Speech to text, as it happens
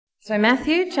So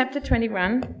Matthew chapter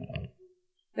 21,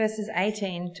 verses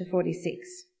 18 to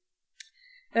 46.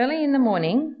 Early in the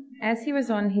morning, as he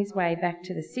was on his way back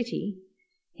to the city,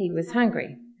 he was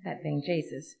hungry, that being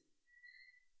Jesus.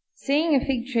 Seeing a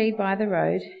fig tree by the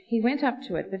road, he went up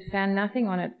to it but found nothing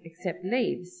on it except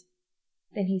leaves.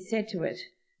 Then he said to it,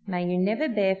 "May you never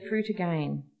bear fruit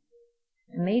again."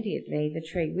 Immediately the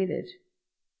tree withered.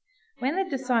 When the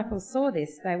disciples saw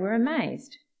this, they were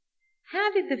amazed. "How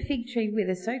did the fig tree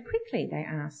wither so quickly?" they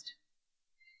asked.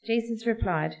 Jesus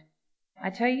replied, "I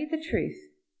tell you the truth.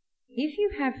 If you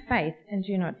have faith and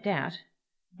do not doubt,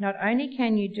 not only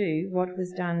can you do what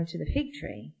was done to the fig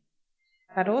tree,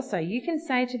 but also you can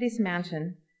say to this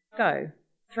mountain, 'Go,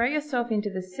 throw yourself into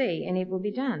the sea,' and it will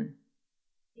be done.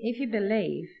 If you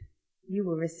believe, you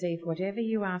will receive whatever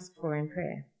you ask for in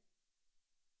prayer."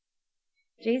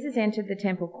 Jesus entered the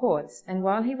temple courts, and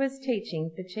while he was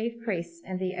teaching, the chief priests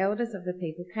and the elders of the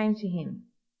people came to him.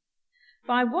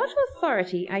 "By what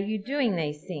authority are you doing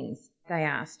these things?" they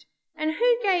asked. "And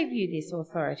who gave you this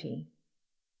authority?"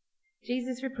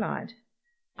 Jesus replied,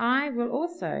 "I will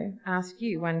also ask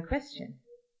you one question.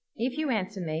 If you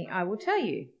answer me, I will tell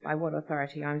you by what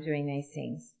authority I am doing these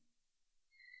things.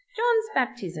 John's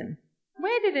baptism,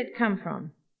 where did it come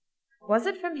from? Was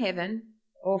it from heaven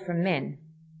or from men?"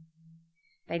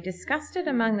 They discussed it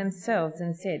among themselves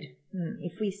and said,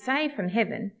 "If we say from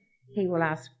heaven, he will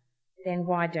ask, 'Then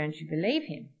why don't you believe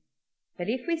him?' But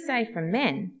if we say from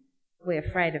men, we're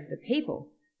afraid of the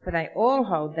people, for they all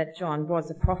hold that John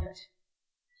was a prophet."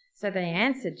 So they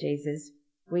answered Jesus,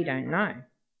 "We don't know."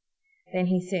 Then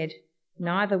he said,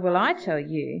 "Neither will I tell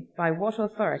you by what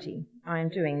authority I am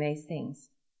doing these things.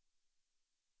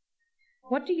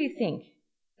 What do you think?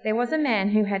 There was a man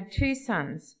who had 2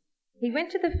 sons. He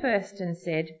went to the first and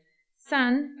said,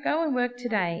 'Son, go and work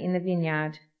today in the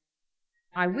vineyard.'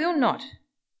 'I will not,'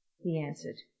 he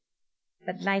answered.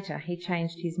 But later he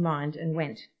changed his mind and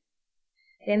went.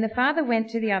 Then the father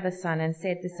went to the other son and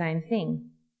said the same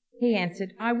thing. He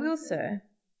answered, 'I will, sir.'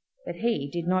 But he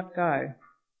did not go.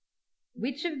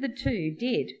 Which of the 2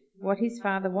 did what his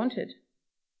father wanted?"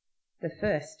 "The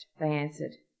first," they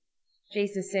answered.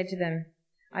 Jesus said to them,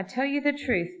 "I tell you the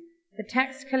truth. The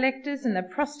tax collectors and the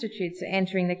prostitutes are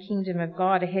entering the kingdom of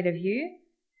God ahead of you.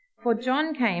 For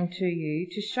John came to you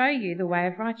to show you the way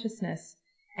of righteousness,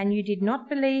 and you did not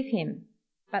believe him,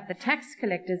 but the tax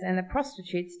collectors and the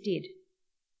prostitutes did.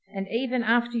 And even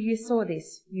after you saw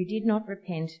this, you did not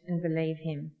repent and believe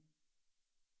him."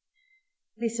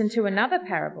 Listen to another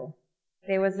parable.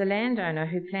 There was a landowner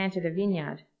who planted a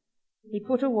vineyard. He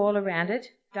put a wall around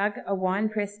it, dug a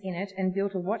winepress in it, and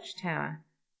built a watchtower.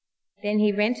 Then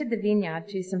he rented the vineyard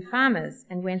to some farmers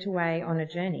and went away on a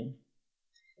journey.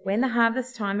 When the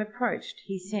harvest time approached,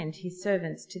 he sent his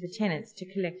servants to the tenants to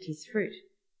collect his fruit.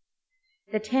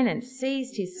 The tenants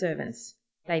seized his servants.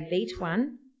 They beat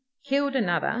one, killed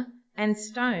another, and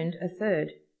stoned a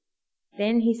third.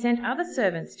 Then he sent other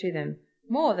servants to them,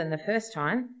 more than the first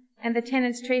time, and the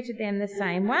tenants treated them the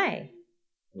same way.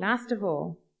 Last of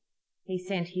all, he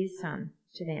sent his son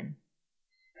to them.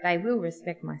 "They will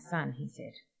respect my son," he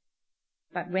said.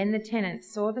 But when the tenants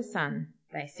saw the son,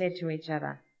 they said to each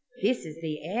other, "This is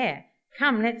the heir.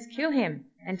 Come, let's kill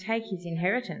him and take his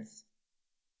inheritance."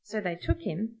 So they took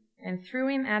him and threw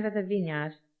him out of the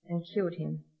vineyard and killed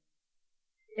him.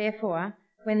 Therefore,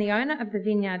 when the owner of the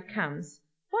vineyard comes,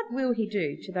 what will he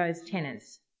do to those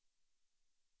tenants?"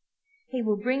 "He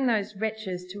will bring those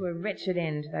wretches to a wretched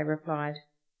end," they replied,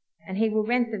 "and he will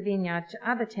rent the vineyard to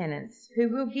other tenants, who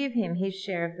will give him his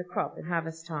share of the crop at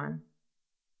harvest time."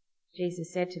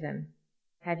 Jesus said to them,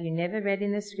 "Have you never read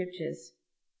in the scriptures,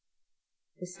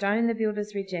 'The stone the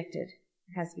builders rejected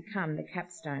has become the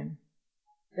capstone.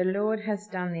 The Lord has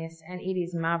done this, and it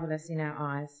is marvellous in our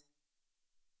eyes.'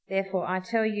 Therefore I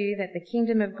tell you that the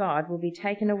kingdom of God will be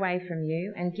taken away from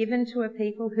you and given to a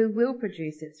people who will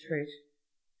produce its fruit.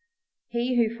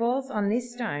 He who falls on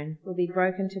this stone will be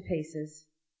broken to pieces,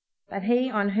 but he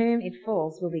on whom it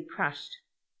falls will be crushed."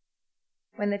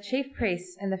 When the chief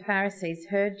priests and the Pharisees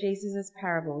heard Jesus'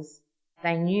 parables,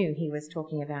 they knew he was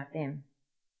talking about them.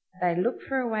 They looked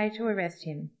for a way to arrest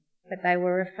him, but they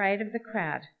were afraid of the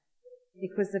crowd,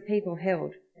 because the people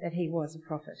held that he was a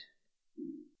prophet.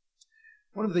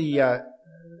 One of the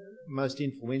most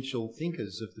influential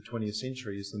thinkers of the 20th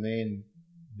century is the man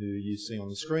who you see on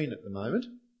the screen at the moment.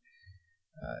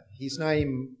 His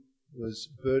name was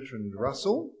Bertrand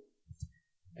Russell,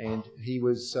 and he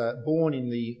was born in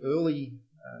the early,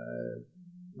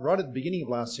 right at the beginning of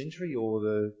last century or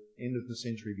the end of the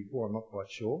century before, I'm not quite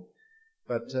sure.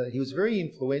 But he was very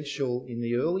influential in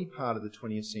the early part of the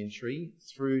 20th century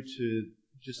through to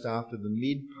just after the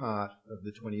mid part of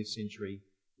the 20th century.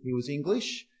 He was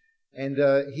English, and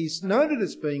he's noted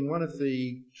as being one of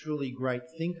the truly great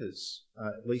thinkers,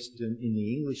 at least in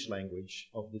the English language,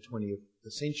 of the 20th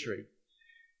century.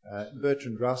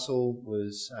 Bertrand Russell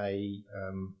was a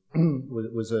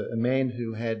man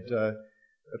who had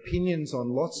opinions on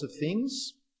lots of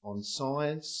things, on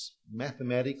science,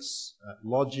 mathematics,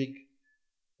 logic,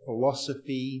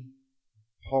 philosophy,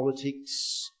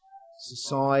 politics,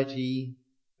 society,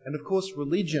 and of course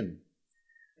religion.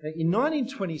 In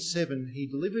 1927, he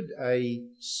delivered a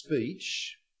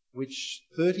speech which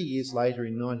 30 years later,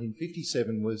 in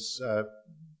 1957, was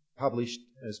published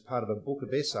as part of a book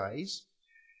of essays,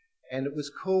 and it was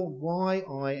called Why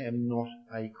I Am Not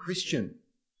a Christian.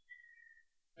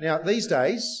 Now, these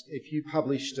days, if you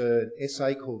published an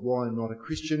essay called Why I'm Not a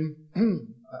Christian,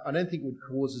 I don't think it would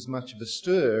cause as much of a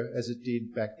stir as it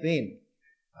did back then,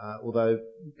 although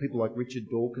people like Richard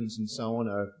Dawkins and so on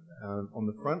are on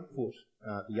the front foot.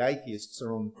 The atheists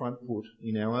are on the front foot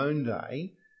in our own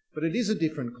day, but it is a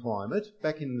different climate.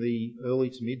 Back in the early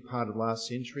to mid part of last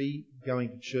century, going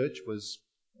to church was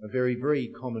a very, very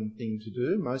common thing to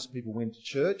do. Most people went to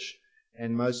church,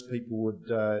 and most people would,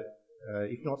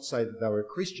 if not say that they were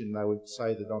a Christian, they would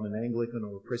say that I'm an Anglican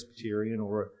or a Presbyterian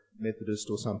or a Methodist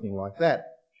or something like that.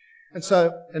 And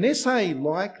so an essay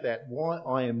like that, Why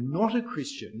I Am Not a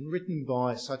Christian, written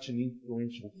by such an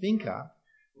influential thinker,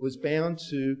 was bound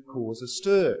to cause a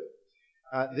stir.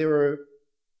 There were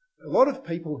a lot of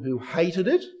people who hated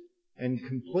it and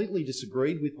completely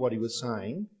disagreed with what he was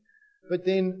saying, but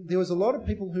then there was a lot of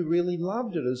people who really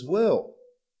loved it as well,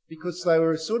 because they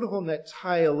were sort of on that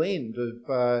tail end of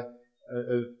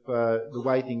the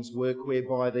way things work,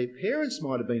 whereby their parents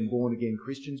might have been born-again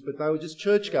Christians, but they were just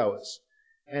churchgoers.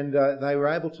 And they were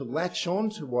able to latch on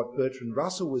to what Bertrand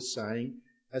Russell was saying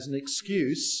as an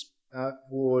excuse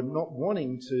for not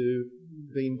wanting to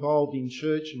be involved in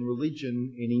church and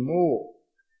religion anymore.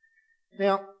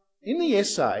 Now, in the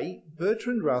essay,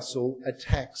 Bertrand Russell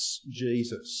attacks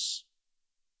Jesus.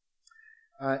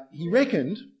 He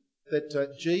reckoned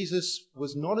that Jesus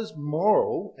was not as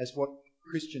moral as what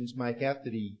Christians make out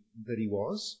that he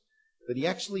was, but he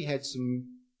actually had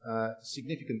some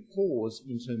significant flaws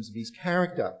in terms of his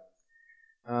character.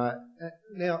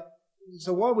 Now,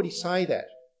 so why would he say that?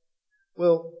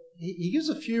 Well, he gives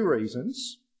a few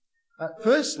reasons.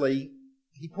 Firstly,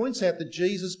 he points out that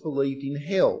Jesus believed in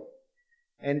hell,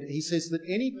 and he says that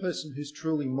any person who's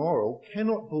truly moral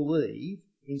cannot believe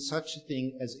in such a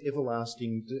thing as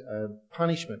everlasting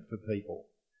punishment for people.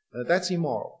 That's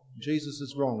immoral. Jesus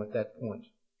is wrong at that point.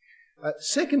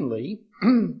 Secondly,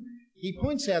 he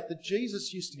points out that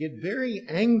Jesus used to get very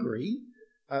angry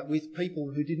with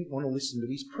people who didn't want to listen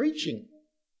to his preaching.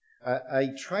 A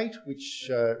trait which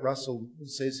Russell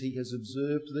says he has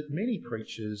observed that many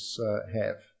preachers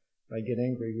have. They get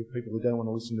angry with people who don't want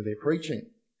to listen to their preaching.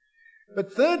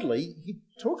 But thirdly, he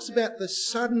talks about the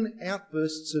sudden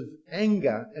outbursts of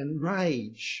anger and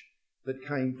rage that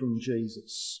came from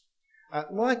Jesus.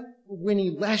 Like when he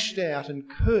lashed out and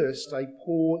cursed a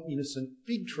poor innocent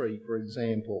fig tree, for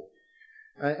example.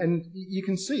 And you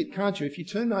can see it, can't you? If you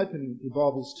turn open your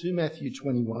Bibles to Matthew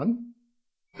 21,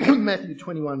 Matthew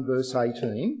 21 verse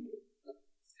 18,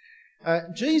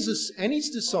 Jesus and his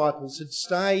disciples had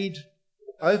stayed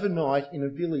overnight in a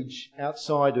village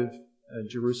outside of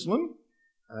Jerusalem,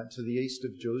 to the east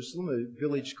of Jerusalem, a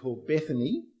village called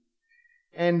Bethany.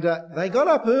 And they got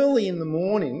up early in the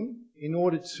morning in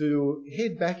order to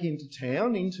head back into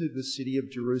town, into the city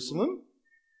of Jerusalem.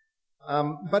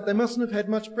 But they mustn't have had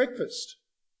much breakfast,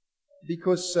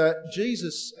 because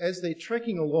Jesus, as they're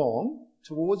trekking along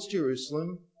towards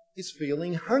Jerusalem, is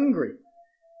feeling hungry.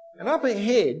 And up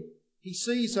ahead, he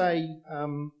sees a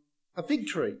fig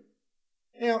tree.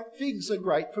 Now, figs are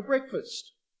great for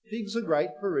breakfast. Figs are great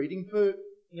for eating for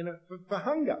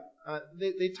hunger.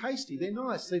 They're tasty, they're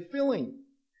nice, they're filling.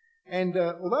 And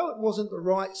although it wasn't the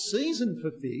right season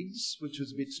for figs, which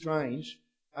was a bit strange,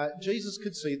 Jesus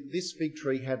could see that this fig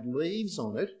tree had leaves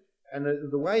on it. And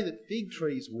the way that fig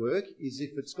trees work is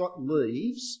if it's got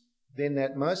leaves, then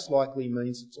that most likely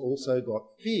means it's also got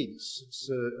figs. It's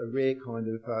a rare kind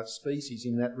of species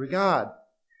in that regard.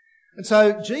 And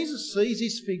so Jesus sees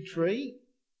his fig tree.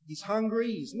 He's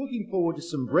hungry. He's looking forward to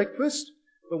some breakfast.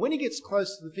 But when he gets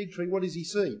close to the fig tree, what does he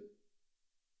see?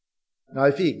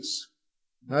 No figs.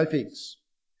 No figs.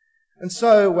 And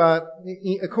so,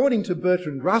 according to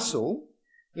Bertrand Russell,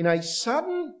 in a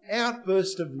sudden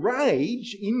outburst of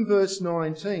rage in verse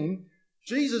 19,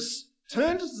 Jesus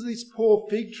turns to this poor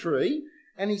fig tree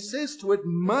and he says to it,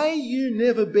 "May you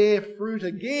never bear fruit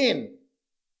again."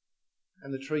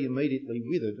 And the tree immediately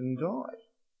withered and died.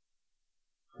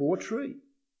 poor tree.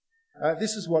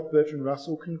 This is what Bertrand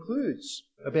Russell concludes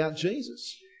about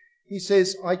Jesus. He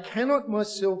says, "I cannot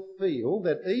myself feel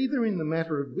that either in the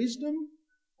matter of wisdom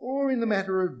or in the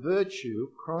matter of virtue,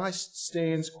 Christ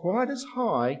stands quite as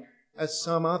high as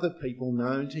some other people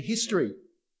known to history.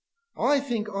 I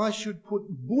think I should put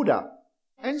Buddha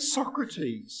and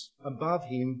Socrates above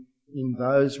him in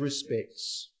those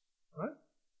respects." Right?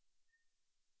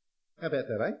 How about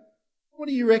that, eh? What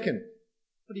do you reckon?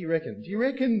 What do you reckon? Do you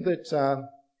reckon that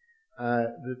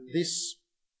this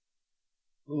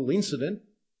little incident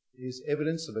is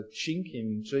evidence of a chink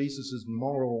in Jesus'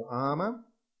 moral armour,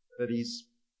 that he's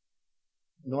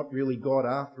not really God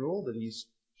after all, that he's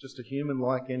just a human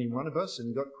like any one of us, and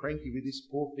he got cranky with this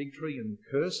poor fig tree and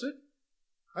cursed it?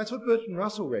 That's what Bertrand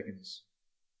Russell reckons.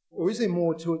 Or is there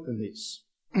more to it than this?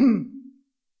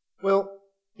 Well,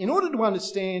 in order to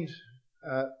understand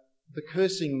the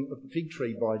cursing of the fig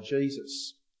tree by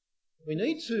Jesus, we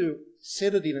need to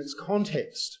set it in its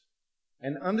context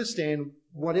and understand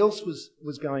what else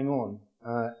was going on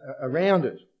around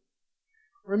it.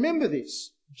 Remember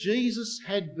this, Jesus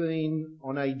had been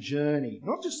on a journey,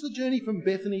 not just the journey from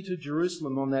Bethany to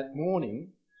Jerusalem on that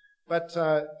morning, but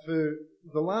for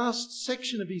the last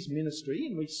section of his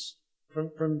ministry,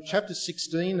 from chapter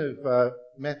 16 of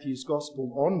Matthew's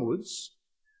Gospel onwards,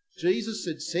 Jesus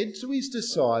had said to his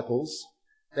disciples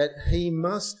that he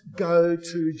must go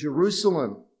to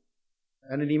Jerusalem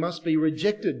and that he must be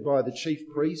rejected by the chief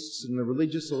priests and the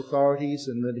religious authorities,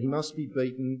 and that he must be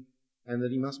beaten and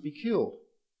that he must be killed.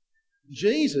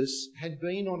 Jesus had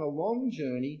been on a long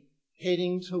journey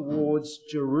heading towards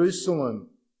Jerusalem.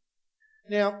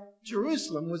 Now,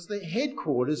 Jerusalem was the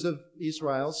headquarters of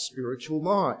Israel's spiritual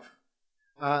life.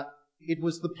 It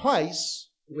was the place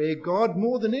where God,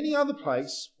 more than any other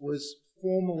place, was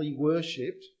formally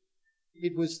worshipped.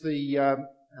 It was the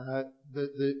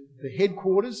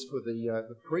headquarters for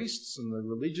the priests and the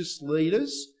religious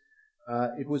leaders.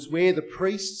 It was where the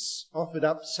priests offered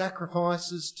up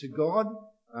sacrifices to God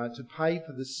to pay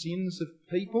for the sins of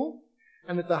people.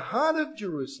 And at the heart of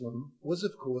Jerusalem was,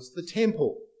 of course, the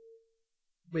temple,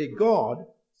 where God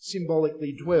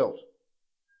symbolically dwelt.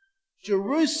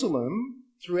 Jerusalem,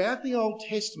 throughout the Old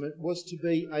Testament, was to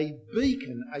be a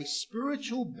beacon, a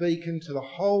spiritual beacon to the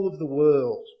whole of the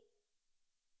world.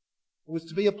 It was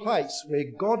to be a place where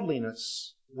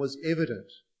godliness was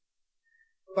evident.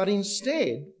 But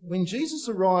instead, when Jesus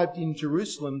arrived in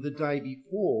Jerusalem the day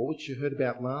before, which you heard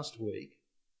about last week,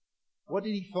 what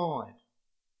did he find?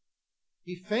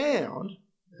 He found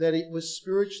that it was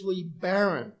spiritually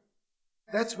barren.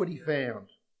 That's what he found.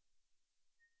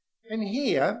 And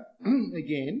here,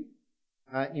 again,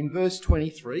 in verse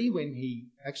 23, when he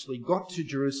actually got to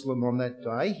Jerusalem on that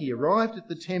day, he arrived at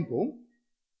the temple.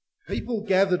 People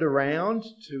gathered around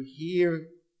to hear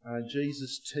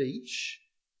Jesus teach,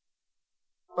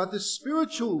 but the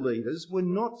spiritual leaders were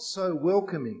not so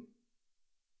welcoming.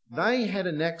 They had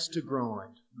an axe to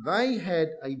grind. They had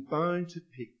a bone to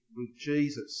pick with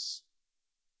Jesus.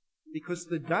 Because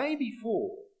the day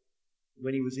before,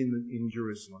 when he was in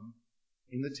Jerusalem,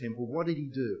 in the temple, what did he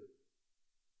do?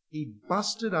 He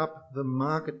busted up the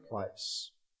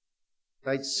marketplace.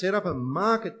 They'd set up a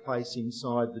marketplace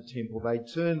inside the temple. They'd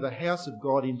turned the house of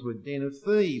God into a den of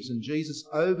thieves, and Jesus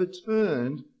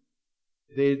overturned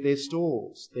their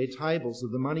stalls, their tables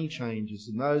of the money changers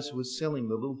and those who were selling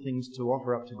the little things to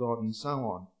offer up to God and so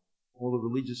on, all the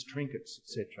religious trinkets,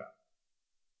 etc.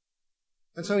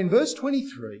 And so in verse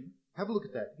 23, have a look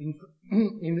at that.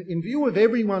 In view of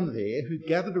everyone there who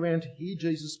gathered around to hear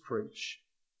Jesus preach,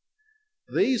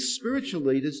 these spiritual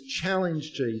leaders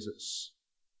challenged Jesus.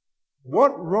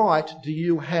 What right do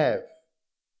you have?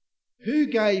 Who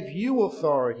gave you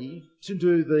authority to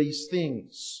do these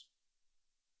things?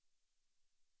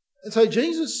 And so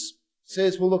Jesus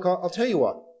says, well, look, I'll tell you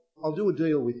what. I'll do a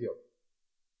deal with you.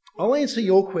 I'll answer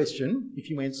your question if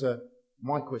you answer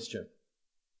my question.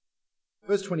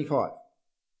 Verse 25.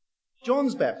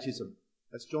 John's baptism.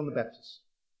 That's John the Baptist.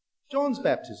 John's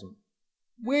baptism.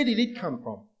 Where did it come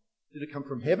from? Did it come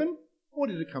from heaven or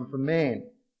did it come from man?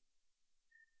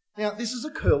 Now, this is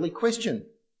a curly question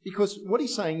because what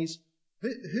he's saying is,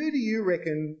 who do you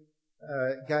reckon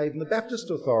gave him the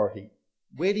Baptist authority?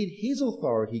 Where did his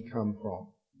authority come from?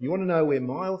 You want to know where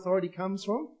my authority comes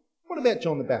from? What about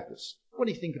John the Baptist? What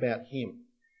do you think about him?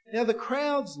 Now, the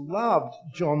crowds loved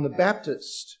John the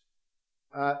Baptist,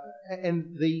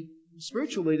 and the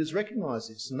spiritual leaders recognised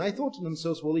this, and they thought to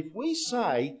themselves, well, if we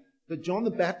say that John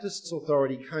the Baptist's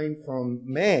authority came from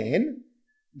man,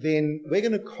 then we're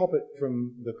going to cop it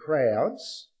from the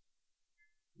crowds.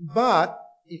 But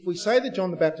if we say that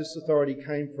John the Baptist's authority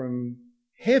came from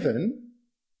heaven,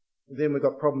 then we've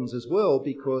got problems as well,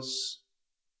 because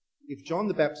if John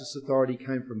the Baptist's authority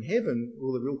came from heaven,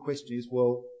 well, the real question is,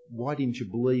 well, why didn't you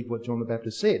believe what John the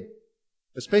Baptist said?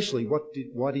 Especially,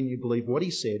 why didn't you believe what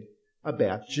he said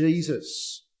about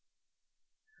Jesus?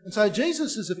 And so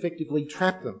Jesus has effectively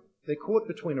trapped them. They're caught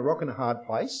between a rock and a hard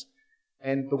place.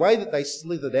 And the way that they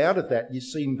slithered out of that, you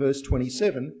see in verse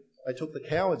 27, they took the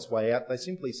coward's way out. They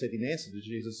simply said in answer to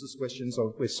Jesus' questions,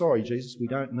 "Oh, we're sorry, Jesus, we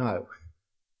don't know."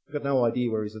 We've got no idea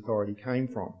where his authority came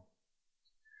from.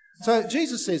 So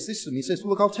Jesus says this to them. He says,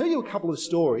 "Look, I'll tell you a couple of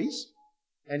stories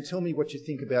and tell me what you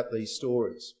think about these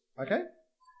stories." Okay?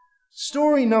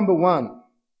 Story number 1.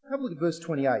 Have a look at verse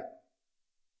 28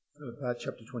 of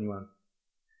chapter 21.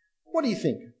 "What do you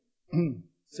think?"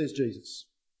 says Jesus.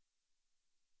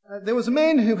 "There was a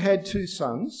man who had 2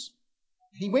 sons.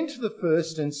 He went to the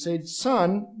first and said,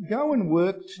 'Son, go and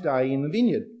work today in the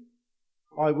vineyard.'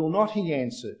 'I will not,' he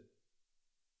answered.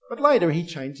 But later he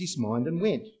changed his mind and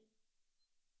went.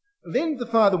 Then the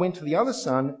father went to the other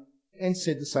son and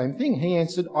said the same thing. He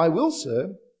answered, 'I will,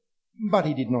 sir,' but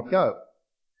he did not go.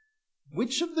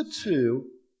 Which of the 2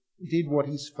 did what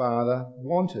his father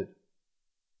wanted?"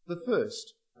 "The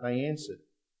first," they answered.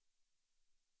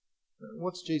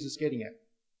 What's Jesus getting at?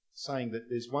 Saying that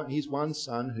here's one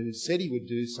son who said he would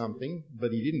do something,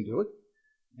 but he didn't do it.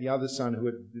 The other son who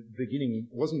at the beginning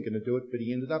wasn't going to do it, but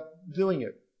he ended up doing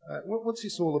it. What's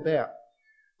this all about?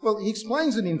 Well, he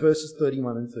explains it in verses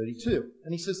 31 and 32.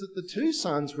 And he says that the 2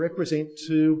 sons represent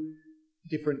 2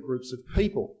 different groups of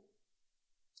people.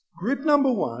 Group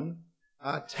number 1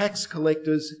 are tax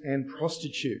collectors and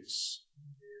prostitutes.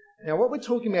 Now, what we're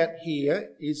talking about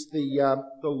here is the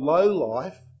low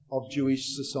life of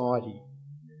Jewish society.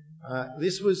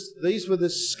 These were the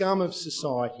scum of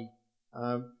society.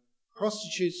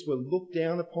 Prostitutes were looked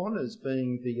down upon as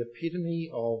being the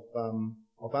epitome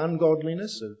of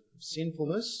ungodliness, of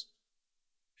sinfulness.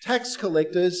 Tax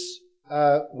collectors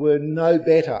were no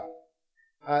better.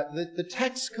 The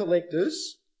tax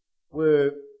collectors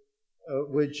were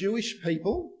Jewish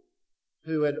people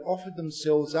who had offered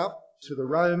themselves up to the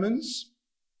Romans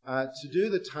to do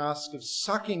the task of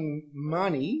sucking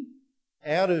money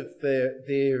out of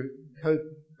their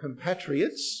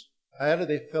compatriots, out of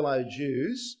their fellow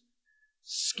Jews,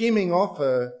 skimming off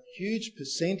a huge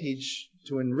percentage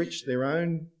to enrich their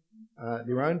own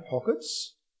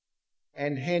pockets,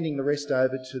 and handing the rest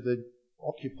over to the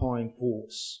occupying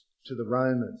force, to the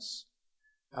Romans.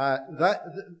 They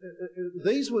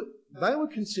were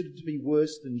considered to be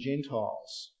worse than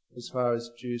Gentiles as far as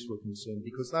Jews were concerned,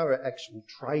 because they were actual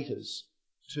traitors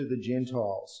to the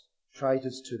Gentiles,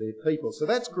 traitors to their people. So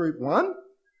that's group 1,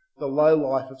 the low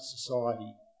life of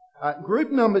society. Group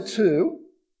number 2,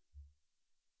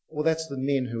 well, that's the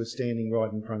men who are standing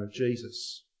right in front of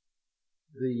Jesus,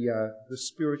 the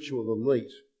spiritual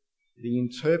elite, the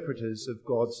interpreters of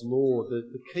God's law,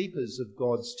 the keepers of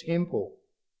God's temple.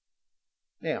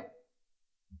 Now,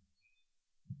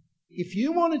 if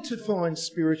you wanted to find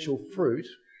spiritual fruit,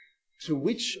 to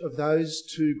which of those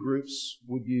 2 groups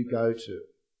would you go to?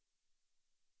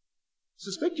 I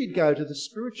suspect you'd go to the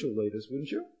spiritual leaders, wouldn't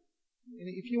you?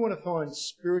 If you want to find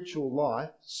spiritual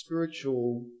life,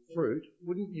 spiritual fruit,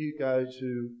 wouldn't you go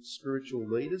to spiritual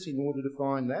leaders in order to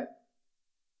find that?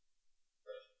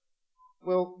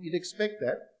 Well, you'd expect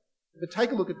that. But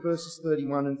take a look at verses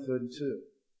 31 and 32.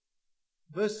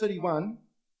 Verse 31,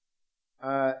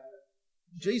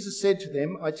 Jesus said to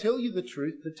them, "I tell you the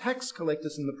truth, the tax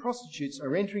collectors and the prostitutes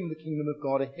are entering the kingdom of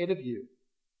God ahead of you.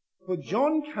 For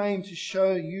John came to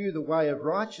show you the way of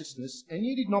righteousness, and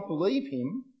you did not believe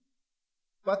him,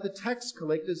 but the tax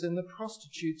collectors and the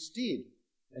prostitutes did.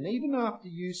 And even after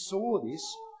you saw this,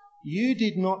 you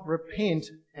did not repent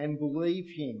and believe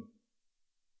him."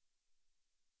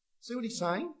 See what he's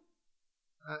saying?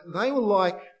 They were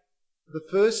like the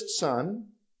first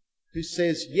son who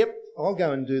says, "Yep, I'll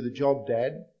go and do the job,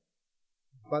 Dad."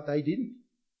 But they didn't.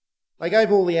 They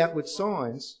gave all the outward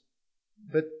signs,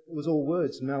 but it was all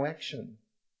words, no action.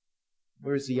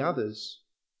 Whereas the others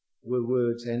were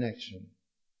words and action.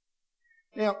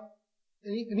 Now,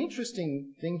 an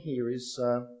interesting thing here is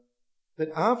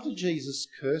that after Jesus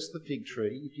cursed the fig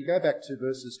tree, if you go back to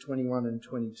verses 21 and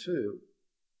 22,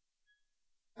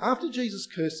 after Jesus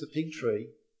cursed the fig tree,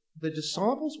 the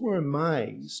disciples were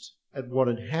amazed at what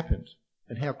had happened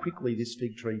and how quickly this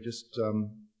fig tree just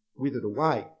withered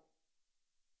away.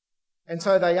 And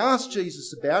so they asked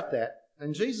Jesus about that,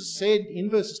 and Jesus said in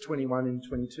verses 21 and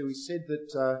 22, he said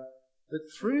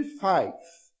that through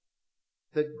faith,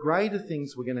 that greater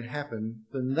things were going to happen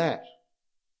than that.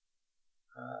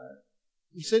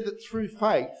 He said that through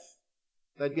faith,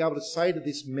 they'd be able to say to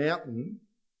this mountain,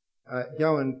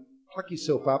 "Go and pluck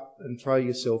yourself up and throw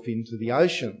yourself into the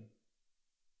ocean.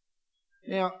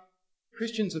 Now,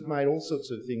 Christians have made all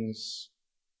sorts of things,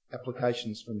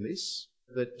 applications from this,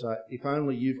 that if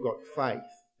only you've got faith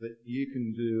that you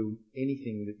can do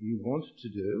anything that you want to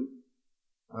do,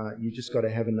 you just got to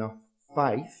have enough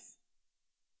faith.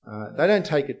 They don't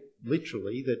take it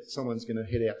literally that someone's going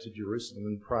to head out to Jerusalem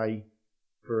and pray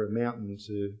for a mountain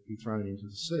to be thrown into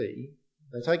the sea.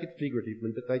 They take it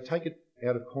figuratively, but they take it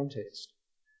out of context.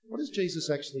 What is Jesus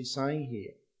actually saying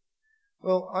here?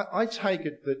 Well, I take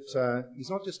it that he's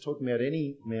not just talking about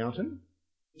any mountain.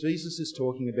 Jesus is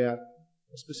talking about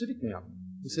a specific mountain.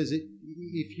 He says,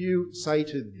 if you say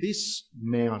to this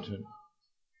mountain,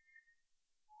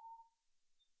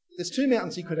 there's two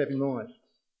mountains he could have in mind.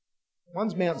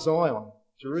 One's Mount Zion.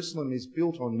 Jerusalem is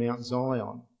built on Mount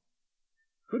Zion.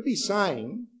 Could be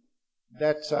saying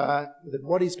that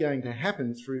what is going to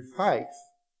happen through faith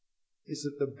is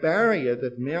that the barrier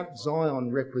that Mount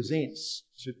Zion represents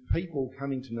to people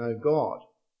coming to know God,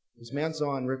 as Mount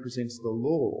Zion represents the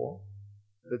law,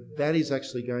 that is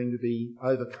actually going to be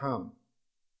overcome.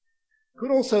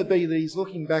 Could also be that he's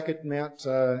looking back at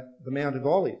the Mount of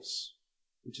Olives,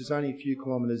 which is only a few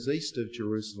kilometres east of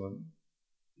Jerusalem,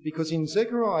 because in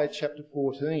Zechariah chapter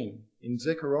 14, in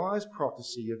Zechariah's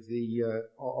prophecy of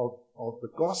the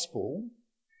gospel,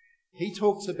 he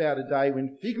talks about a day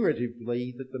when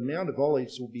figuratively that the Mount of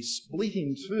Olives will be split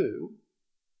in two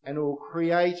and it will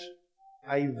create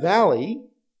a valley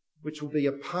which will be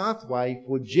a pathway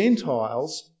for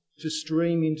Gentiles to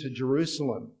stream into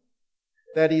Jerusalem.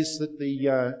 That is that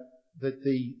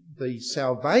the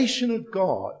salvation of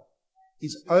God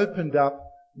is opened up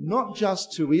not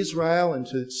just to Israel and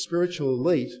to spiritual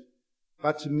elite,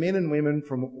 but to men and women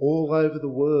from all over the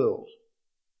world.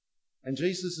 And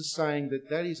Jesus is saying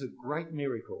that is a great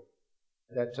miracle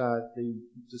that the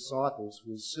disciples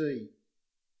will see.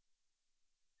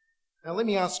 Now let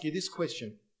me ask you this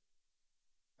question.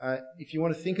 If you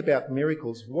want to think about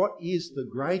miracles, what is the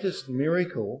greatest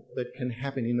miracle that can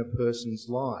happen in a person's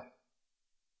life?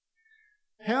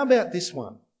 How about this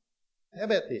one? How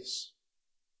about this?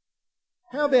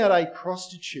 How about a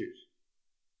prostitute?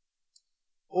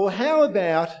 Or how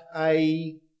about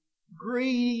a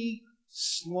greedy,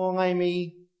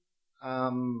 slimy,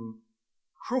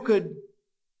 crooked,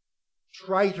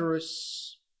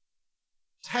 traitorous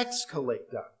tax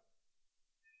collector?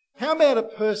 How about a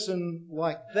person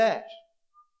like that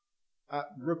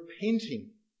repenting,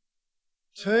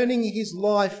 turning his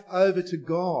life over to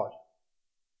God,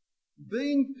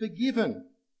 being forgiven,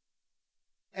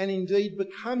 and indeed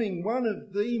becoming one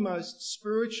of the most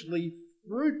spiritually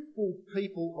fruitful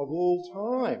people of all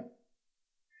time?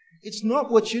 It's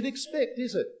not what you'd expect,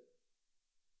 is it?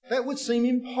 That would seem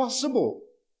impossible,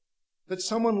 that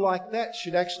someone like that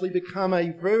should actually become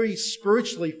a very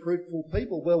spiritually fruitful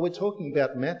people. Well, we're talking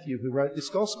about Matthew, who wrote this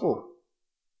gospel.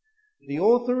 The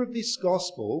author of this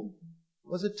gospel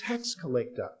was a tax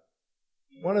collector,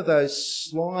 one of those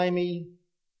slimy,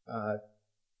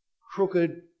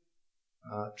 crooked,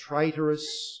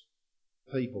 traitorous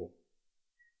people.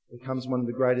 Becomes one of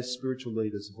the greatest spiritual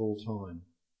leaders of all time.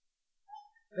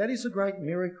 That is a great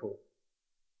miracle.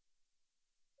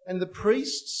 And the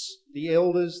priests, the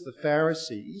elders, the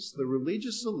Pharisees, the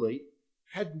religious elite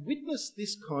had witnessed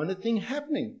this kind of thing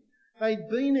happening. They'd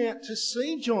been out to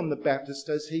see John the Baptist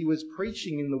as he was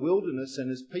preaching in the wilderness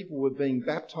and as people were being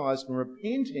baptised and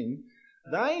repenting.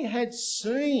 They had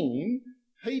seen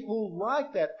people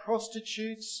like that,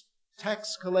 prostitutes,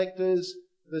 tax collectors,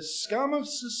 the scum of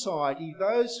society,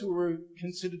 those who were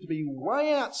considered to be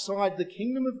way outside the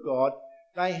kingdom of God.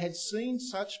 They had seen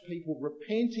such people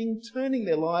repenting, turning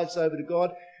their lives over to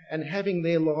God and having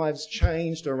their lives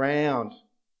changed around.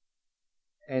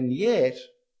 And yet,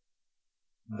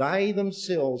 they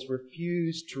themselves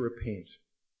refused to repent.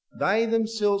 They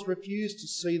themselves refused to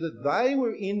see that they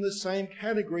were in the same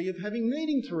category of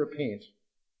needing to repent.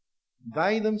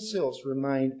 They themselves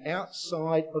remained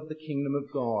outside of the kingdom of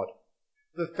God.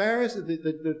 The Pharisees,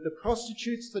 the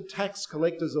prostitutes, the tax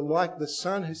collectors are like the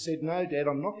son who said, "No, Dad,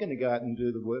 I'm not going to go out and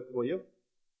do the work for you."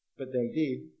 But they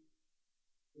did.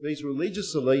 These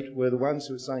religious elite were the ones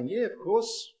who were saying, "Yeah, of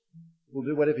course, we'll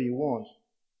do whatever you want."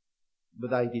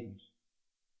 But they didn't.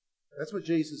 That's what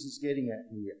Jesus is getting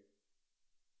at here.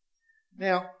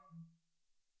 Now,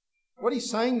 what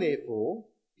he's saying, therefore,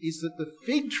 is that the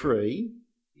fig tree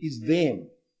is them.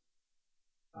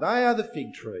 They are the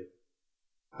fig tree.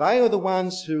 They are the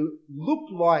ones who look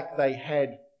like they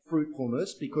had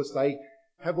fruitfulness because they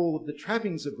have all of the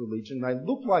trappings of religion. They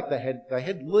look like they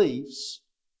had leaves,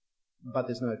 but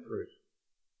there's no fruit.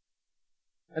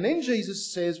 And then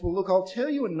Jesus says, well, look, I'll tell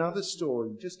you another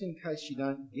story just in case you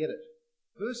don't get it.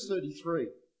 Verse 33.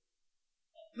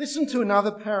 Listen to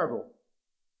another parable.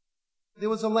 There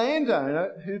was a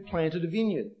landowner who planted a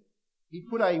vineyard. He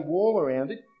put a wall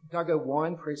around it, dug a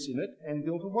winepress in it, and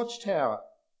built a watchtower.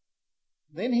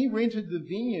 Then he rented the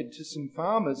vineyard to some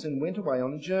farmers and went away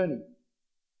on a journey.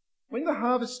 When the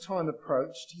harvest time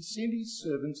approached, he sent his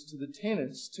servants to the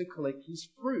tenants to collect his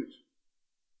fruit.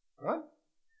 Right?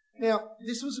 Now,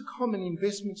 this was a common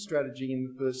investment strategy in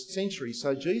the first century,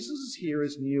 so Jesus'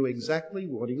 hearers knew exactly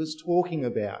what he was talking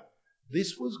about.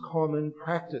 This was common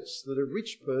practice, that a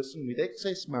rich person with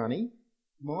excess money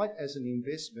might, as an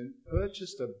investment,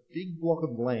 purchase a big block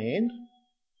of land,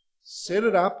 set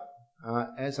it up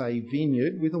as a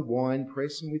vineyard with a wine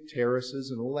press and with terraces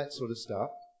and all that sort of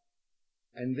stuff,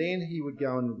 and then he would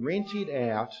go and rent it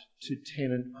out to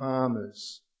tenant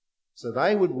farmers. So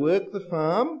they would work the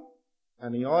farm,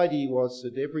 and the idea was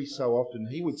that every so often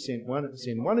he would send one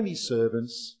of his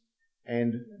servants,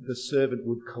 and the servant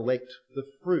would collect the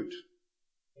fruit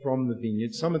from the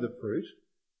vineyard, some of the fruit,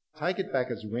 take it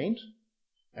back as rent,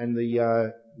 and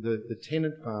the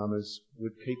tenant farmers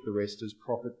would keep the rest as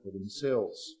profit for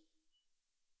themselves.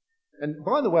 And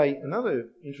by the way, another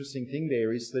interesting thing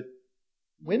there is that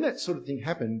when that sort of thing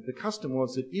happened, the custom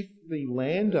was that if the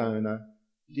landowner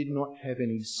did not have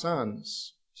any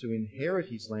sons to inherit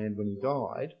his land when he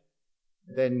died,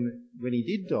 then when he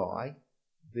did die,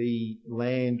 the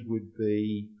land would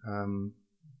become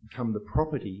the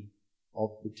property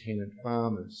of the tenant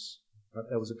farmers.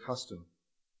 That was a custom.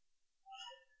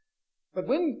 But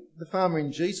when the farmer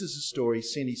in Jesus' story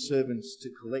sent his servants to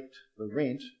collect the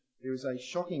rent, there is a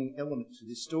shocking element to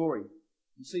this story.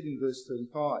 You see it in verse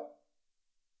 35.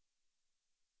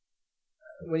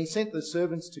 When he sent the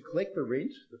servants to collect the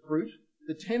rent, the fruit,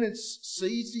 the tenants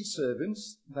seized his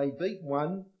servants, they beat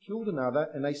one, killed another,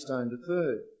 and they stoned a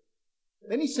third.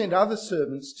 Then he sent other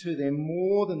servants to them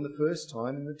more than the first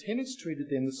time, and the tenants treated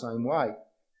them the same way.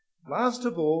 Last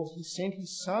of all, he sent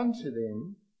his son to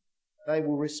them. They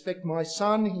will respect my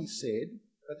son, he said.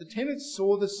 But the tenants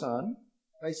saw the son.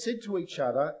 They said to each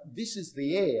other, this is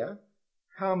the heir.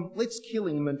 Come, let's kill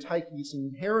him and take his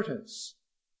inheritance.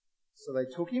 So they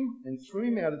took him and threw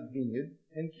him out of the vineyard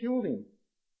and killed him.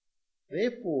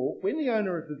 Therefore, when the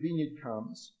owner of the vineyard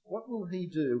comes, what will he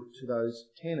do to those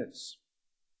tenants?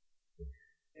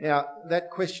 Now,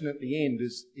 that question at the end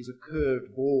is a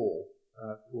curved ball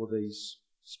for these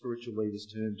spiritual leaders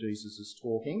to whom Jesus is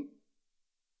talking.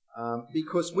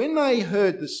 Because when they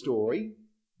heard the story,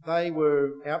 they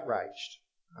were outraged.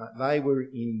 They were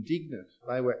indignant.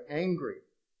 They were angry.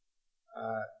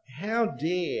 How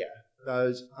dare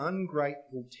those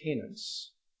ungrateful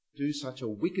tenants do such a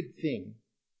wicked thing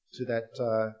to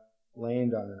that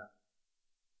landowner?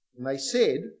 And they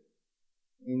said,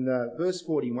 in verse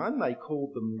 41, they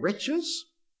called them wretches.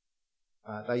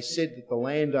 They said that the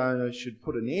landowner should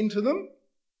put an end to them.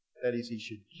 That is, he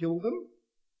should kill them.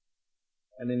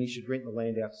 And then he should rent the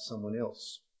land out to someone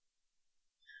else.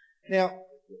 Now,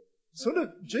 sort of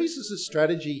Jesus'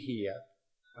 strategy here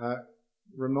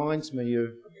reminds me of,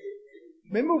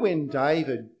 remember when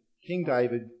King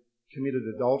David committed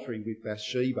adultery with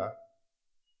Bathsheba,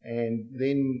 and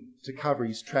then to cover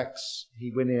his tracks,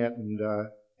 he went out and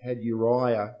had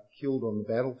Uriah killed on the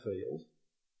battlefield,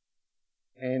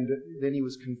 and then he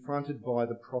was confronted by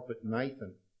the prophet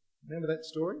Nathan. Remember that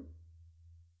story?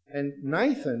 And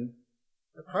Nathan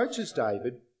approaches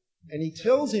David, and he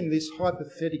tells him this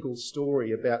hypothetical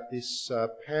story about this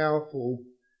powerful,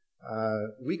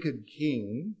 wicked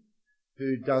king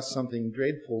who does something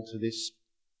dreadful to this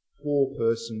poor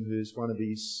person who's one of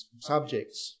his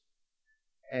subjects.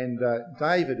 And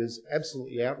David is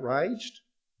absolutely outraged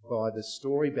by the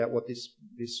story about what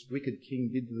this wicked king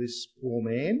did to this poor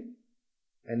man.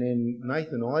 And then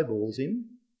Nathan eyeballs him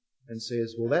and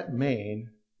says, well, that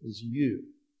man is you.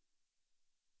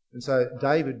 And so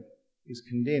David is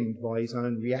condemned by his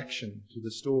own reaction to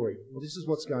the story. Well, this is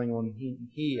what's going on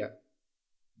here.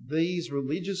 These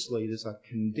religious leaders are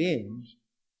condemned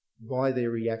by their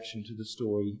reaction to the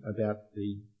story about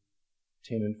the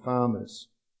tenant farmers.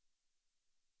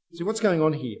 See, what's going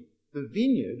on here? The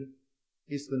vineyard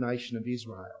is the nation of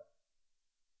Israel.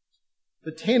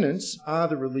 The tenants are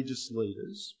the religious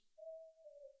leaders.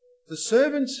 The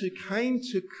servants who came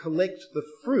to collect the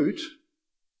fruit,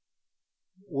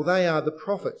 well, they are the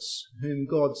prophets whom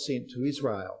God sent to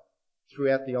Israel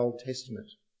throughout the Old Testament.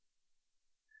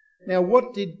 Now,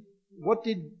 what did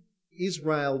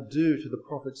Israel do to the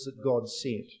prophets that God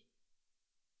sent?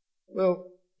 Well,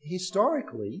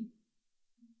 historically,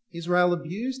 Israel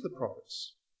abused the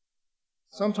prophets.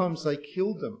 Sometimes they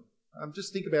killed them.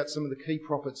 Just think about some of the key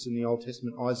prophets in the Old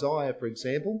Testament. Isaiah, for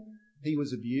example, he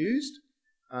was abused.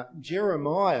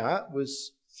 Jeremiah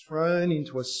was thrown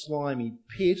into a slimy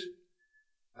pit.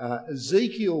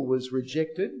 Ezekiel was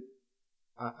rejected.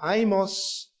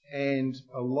 Amos and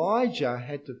Elijah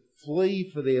had to flee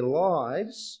for their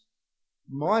lives.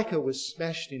 Micah was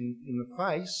smashed in the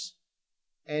face.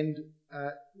 And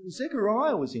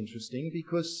Zechariah was interesting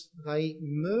because they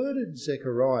murdered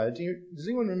Zechariah. Does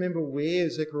anyone remember where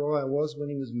Zechariah was when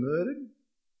he was murdered?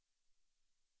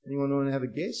 Anyone want to have a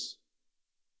guess?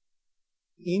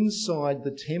 Inside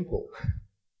the temple.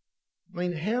 I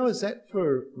mean, how is that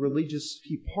for religious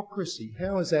hypocrisy?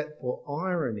 How is that for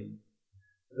irony?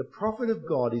 The prophet of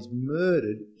God is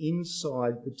murdered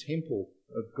inside the temple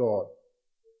of God.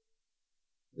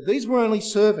 But these were only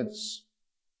servants.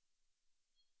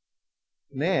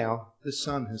 Now the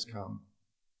Son has come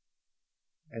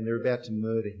and they're about to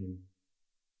murder him.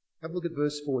 Have a look at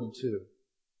verse 42.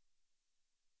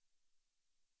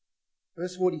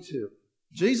 Verse 42.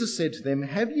 Jesus said to them,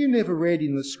 "Have you never read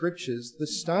in the Scriptures, the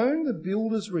stone the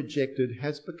builders rejected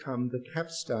has become the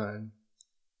capstone,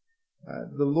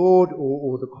 the Lord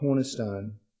or the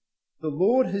cornerstone? The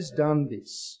Lord has done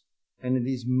this, and it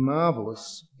is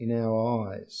marvellous in our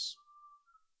eyes."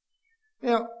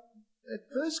 Now, at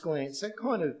first glance, that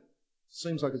kind of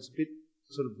seems like it's a bit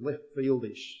sort of left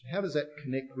fieldish. How does that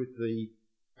connect with the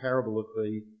parable of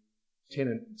the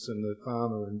tenants and the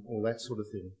farmer and all that sort of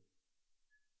thing?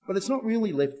 But it's not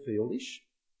really left fieldish.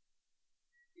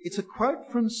 It's a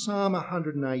quote from Psalm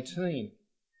 118.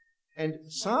 And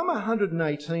Psalm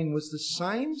 118 was the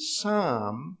same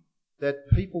psalm that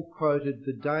people quoted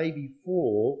the day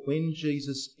before when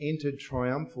Jesus entered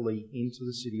triumphally into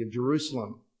the city of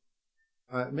Jerusalem.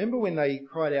 Remember when they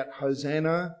cried out,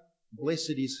 "Hosanna,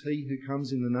 blessed is he who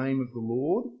comes in the name of the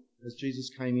Lord," as Jesus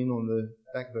came in on the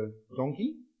back of a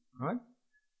donkey, right?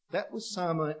 That was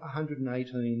Psalm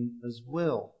 118 as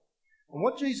well. And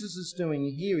what Jesus is doing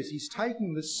here is he's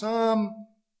taking the psalm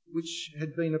which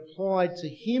had been applied to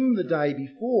him the day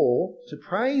before to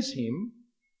praise him.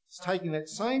 He's taking that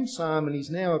same psalm and he's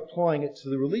now applying it to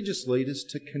the religious leaders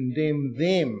to condemn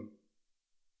them.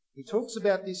 He talks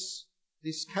about this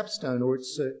capstone, or it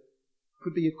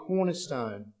could be a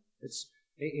cornerstone. It's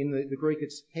in the Greek,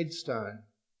 it's headstone.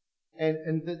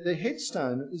 And the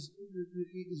headstone is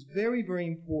very, very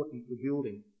important for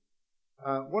building.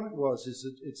 What it was is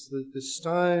that it's the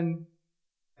stone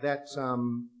that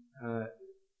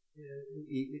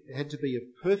it had to be of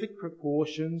perfect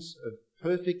proportions, of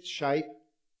perfect shape,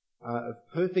 of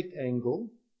perfect angle,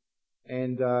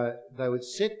 and they would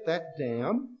set that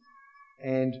down,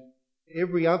 and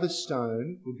every other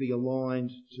stone would be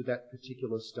aligned to that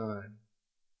particular stone.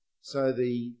 So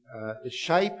the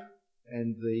shape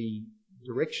and the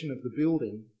direction of the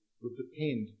building would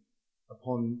depend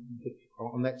upon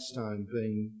on that stone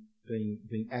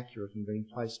being accurate and being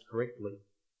placed correctly.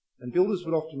 And builders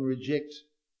would often reject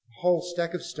a whole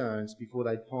stack of stones before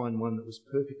they'd find one that was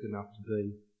perfect enough to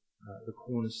be the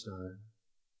cornerstone.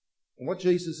 And what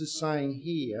Jesus is saying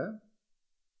here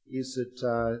is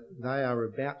that they are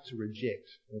about to reject,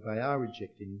 or they are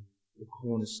rejecting, the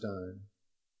cornerstone.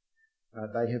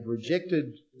 They have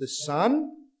rejected the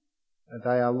Son.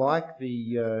 They are like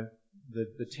the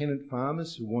tenant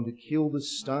farmers who want to kill the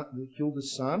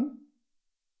Son,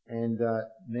 and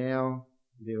now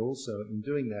they're also, in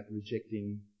doing that,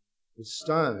 rejecting the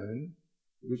stone,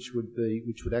 which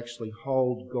would actually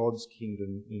hold God's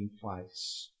kingdom in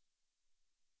place.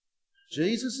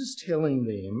 Jesus is telling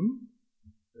them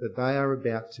that they are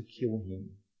about to kill him.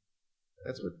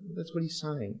 That's what he's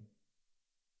saying.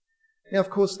 Now, of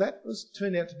course, that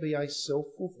turned out to be a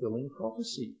self-fulfilling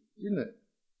prophecy, didn't it?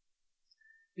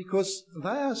 Because they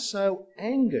are so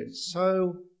angered,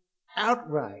 so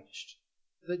outraged,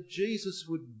 that Jesus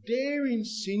would dare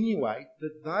insinuate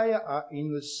that they are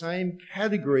in the same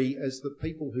category as the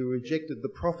people who rejected the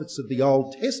prophets of the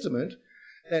Old Testament,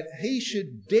 that he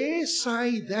should dare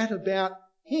say that about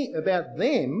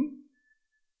them,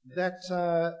 that,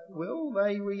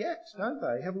 they react, don't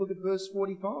they? Have a look at verse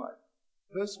 45.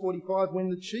 Verse 45, when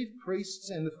the chief priests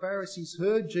and the Pharisees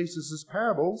heard Jesus'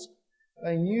 parables,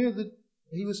 they knew that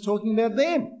he was talking about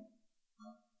them.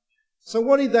 So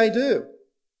what did they do?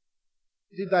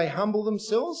 Did they humble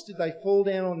themselves? Did they fall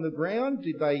down on the ground?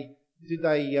 Did they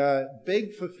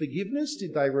beg for forgiveness?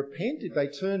 Did they repent? Did they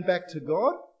turn back to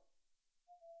God?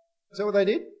 Is that what they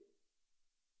did?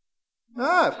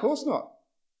 No, of course not.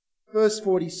 Verse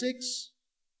 46,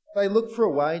 they looked for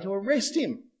a way to arrest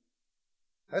him.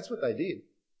 That's what they did.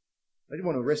 They didn't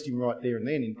want to arrest him right there and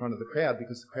then in front of the crowd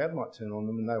because the crowd might turn on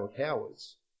them and they were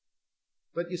cowards.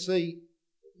 But you see,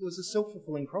 was a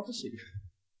self-fulfilling prophecy.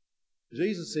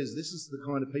 Jesus says, this is the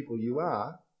kind of people you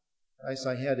are. They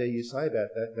say, how dare you say about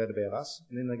that about us?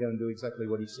 And then they go and do exactly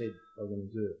what he said they were going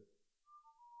to do.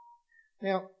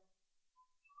 Now,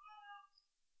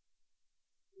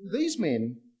 these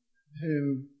men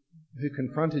who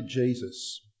confronted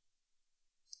Jesus,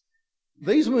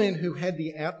 these men who had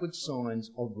the outward signs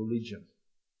of religion,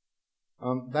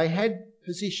 they had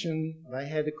position, they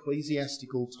had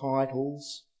ecclesiastical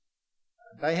titles,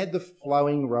 they had the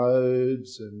flowing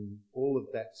robes and all of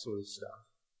that sort of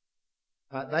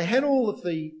stuff. They had all of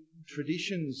the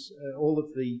traditions, all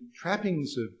of the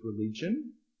trappings of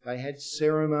religion. They had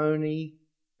ceremony,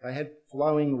 they had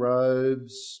flowing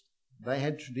robes, they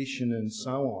had tradition and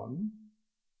so on.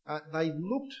 They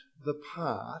looked the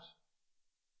part,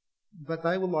 but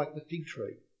they were like the fig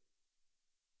tree.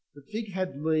 The fig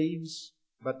had leaves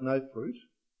but no fruit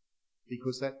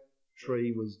because that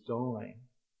tree was dying.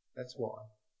 That's why.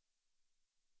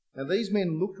 Now these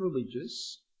men looked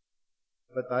religious,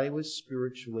 but they were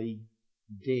spiritually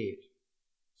dead.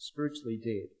 Spiritually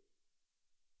dead.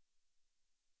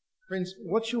 Friends,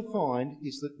 what you'll find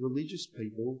is that religious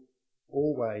people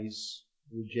always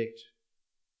reject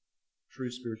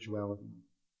true spirituality.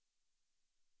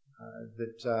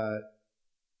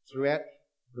 Throughout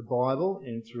the Bible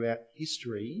and throughout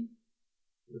history,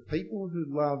 the people who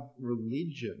love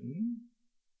religion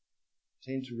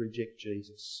tend to reject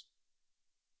Jesus.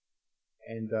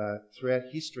 And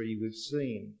throughout history, we've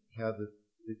seen how the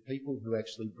people who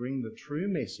actually bring the true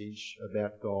message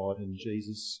about God and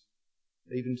Jesus,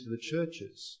 even to the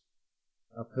churches,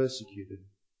 are persecuted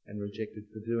and rejected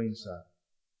for doing so,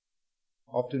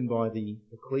 often by the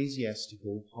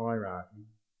ecclesiastical hierarchy,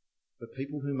 the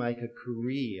people who make a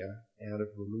career out of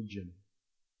religion.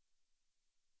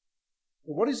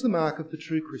 Well, what is the mark of the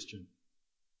true Christian?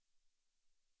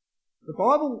 The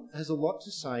Bible has a lot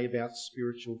to say about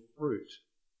spiritual fruit.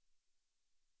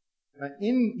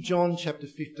 In John chapter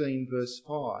 15 verse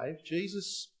 5,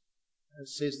 Jesus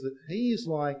says that he is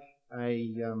like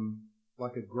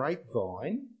a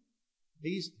grapevine.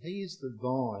 He is the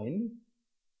vine,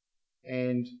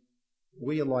 and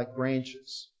we are like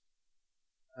branches.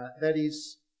 That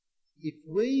is, if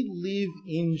we live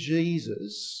in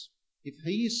Jesus, if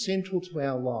he is central to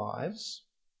our lives,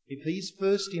 if he's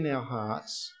first in our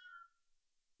hearts,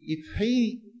 if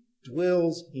he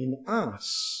dwells in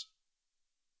us,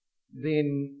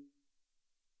 then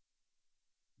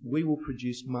we will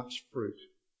produce much fruit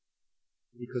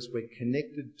because we're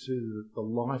connected to the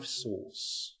life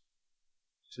source,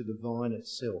 to the vine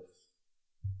itself.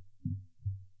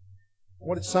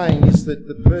 What it's saying is that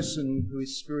the person who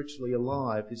is spiritually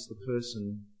alive is the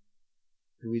person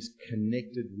who is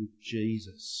connected with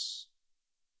Jesus.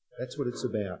 That's what it's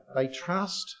about. They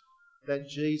trust that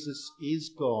Jesus is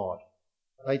God.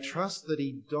 They trust that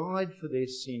he died for their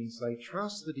sins. They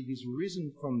trust that he is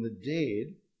risen from the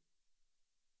dead.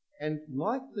 And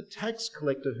like the tax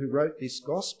collector who wrote this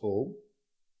gospel,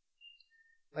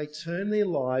 they turn their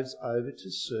lives over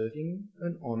to serving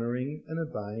and honouring and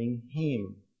obeying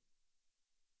him.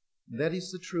 That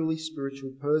is the truly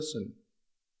spiritual person.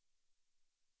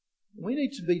 We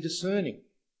need to be discerning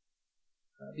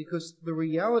because the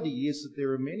reality is that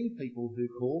there are many people who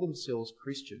call themselves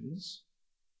Christians,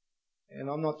 and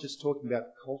I'm not just talking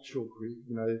about cultural,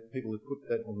 people who put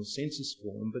that on the census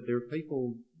form, but there are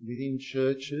people within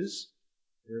churches,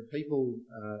 there are people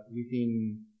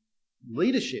within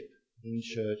leadership in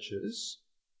churches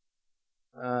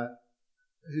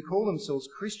who call themselves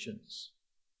Christians.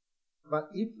 But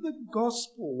if the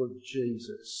gospel of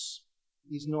Jesus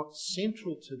is not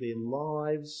central to their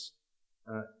lives,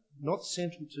 not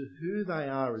central to who they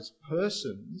are as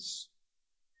persons,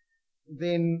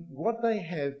 then what they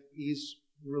have is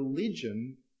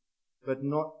religion, but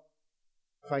not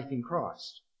faith in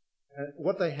Christ.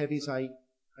 What they have is a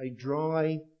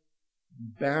dry,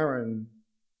 barren,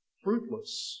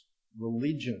 fruitless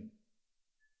religion.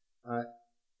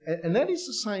 And that is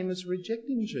the same as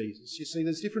rejecting Jesus. You see,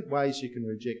 there's different ways you can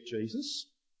reject Jesus.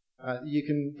 You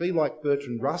can be like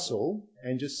Bertrand Russell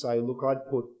and just say, look, I'd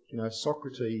put,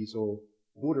 Socrates or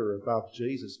Buddha above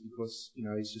Jesus because,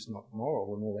 he's just not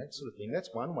moral and all that sort of thing.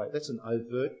 That's one way. That's an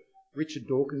overt. Richard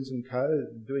Dawkins and co.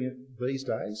 doing it these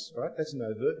days, right? That's an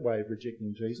overt way of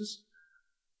rejecting Jesus.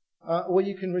 Or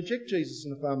you can reject Jesus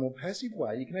in a far more passive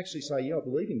way. You can actually say, yeah, I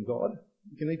believe in God.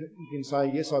 You can say,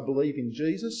 yes, I believe in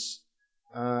Jesus.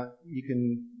 You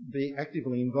can be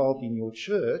actively involved in your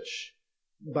church,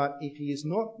 but if he is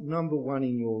not number one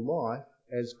in your life,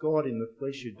 as God in the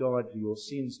flesh who died for your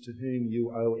sins, to whom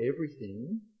you owe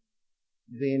everything,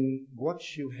 then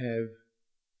what you have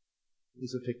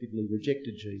is effectively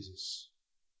rejected Jesus.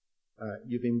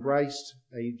 You've embraced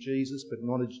a Jesus, but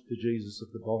not the Jesus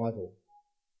of the Bible.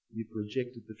 You've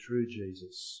rejected the true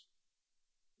Jesus.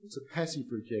 It's a passive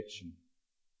rejection.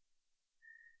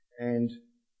 And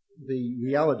the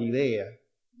reality there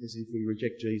is if we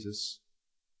reject Jesus,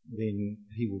 then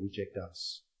he will reject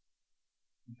us.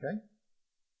 Okay?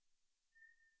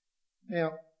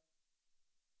 Now,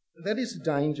 that is a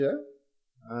danger.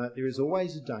 There is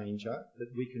always a danger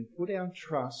that we can put our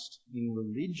trust in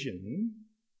religion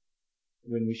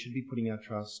when we should be putting our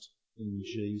trust in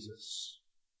Jesus.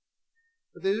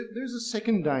 But there's a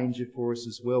second danger for us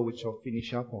as well, which I'll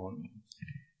finish up on.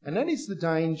 And that is the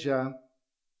danger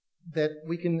that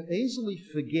we can easily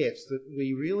forget that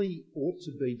we really ought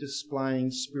to be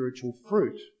displaying spiritual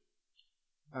fruit.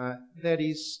 That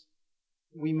is,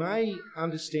 we may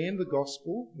understand the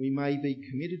gospel, we may be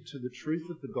committed to the truth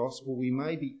of the gospel, we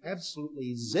may be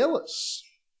absolutely zealous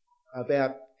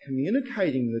about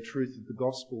communicating the truth of the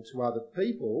gospel to other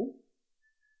people,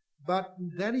 but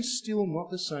that is still not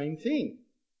the same thing.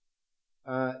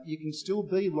 You can still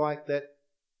be like that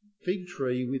fig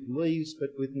tree with leaves but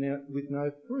with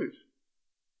no fruit.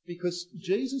 Because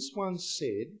Jesus once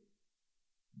said,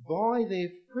 "By their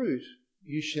fruit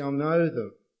you shall know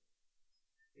them."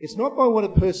 It's not by what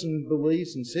a person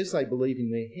believes and says they believe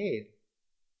in their head.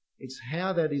 It's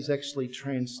how that is actually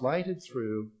translated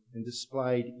through and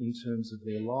displayed in terms of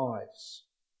their lives.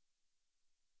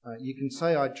 You can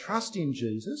say, "I trust in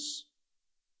Jesus,"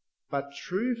 but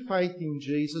true faith in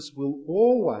Jesus will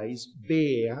always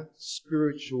bear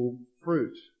spiritual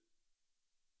fruit.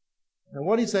 Now,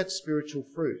 what is that spiritual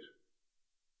fruit?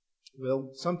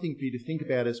 Well, something for you to think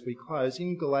about as we close.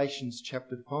 In Galatians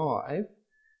chapter 5,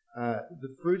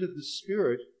 the fruit of the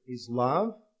Spirit is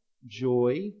love,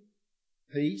 joy,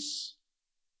 peace,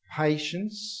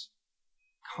 patience,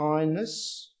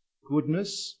 kindness,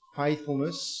 goodness,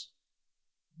 faithfulness,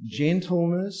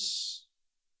 gentleness,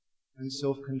 and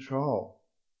self-control.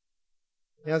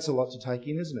 Now, that's a lot to take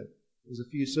in, isn't it? There's a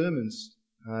few sermons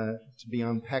to be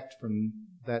unpacked from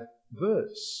that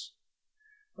verse.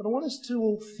 But I want us to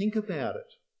all think about it.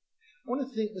 I want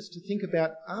us to think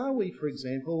about, are we, for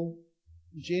example,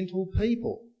 gentle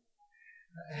people?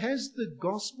 Has the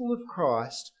gospel of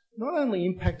Christ not only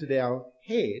impacted our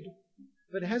head,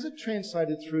 but has it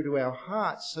translated through to our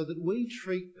hearts so that we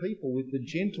treat people with the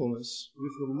gentleness,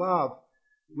 with the love,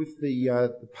 with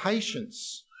the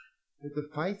patience, with the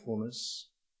faithfulness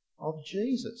of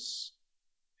Jesus?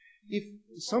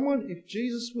 If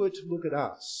Jesus were to look at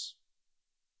us,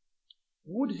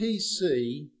 would he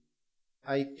see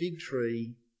a fig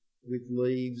tree with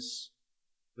leaves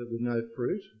but with no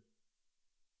fruit?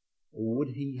 Or would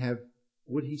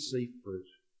he see fruit?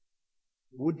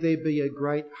 Would there be a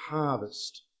great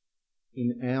harvest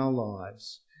in our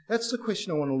lives? That's the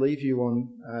question I want to leave you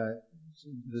on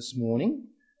this morning.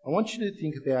 I want you to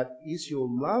think about, is your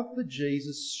love for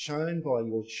Jesus shown by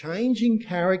your changing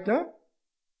character?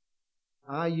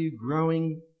 Are you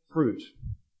growing fruit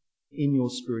in your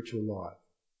spiritual life?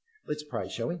 Let's pray,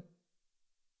 shall we?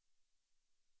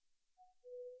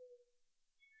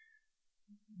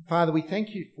 Father, we thank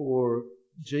you for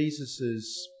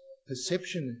Jesus'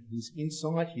 perception, his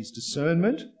insight, his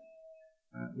discernment.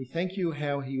 We thank you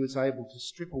how he was able to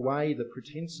strip away the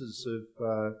pretences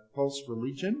of false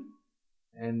religion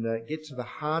and get to the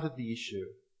heart of the issue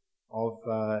of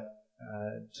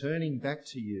turning back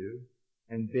to you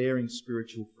and bearing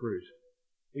spiritual fruit.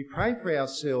 We pray for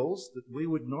ourselves that we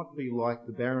would not be like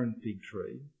the barren fig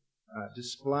tree,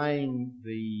 displaying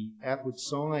the outward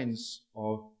signs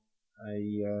of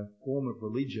a form of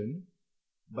religion,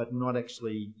 but not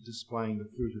actually displaying the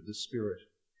fruit of the Spirit.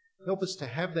 Help us to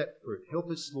have that fruit.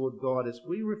 Help us, Lord God, as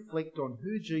we reflect on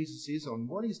who Jesus is, on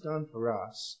what he's done for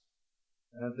us,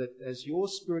 that as your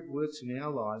Spirit works in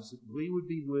our lives, that we would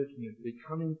be working at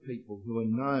becoming people who are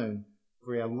known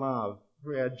for our love,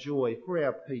 for our joy, for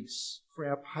our peace, for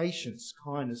our patience,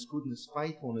 kindness, goodness,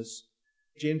 faithfulness,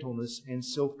 gentleness, and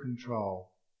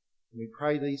self-control. We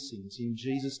pray these things in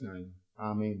Jesus' name.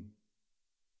 Amen.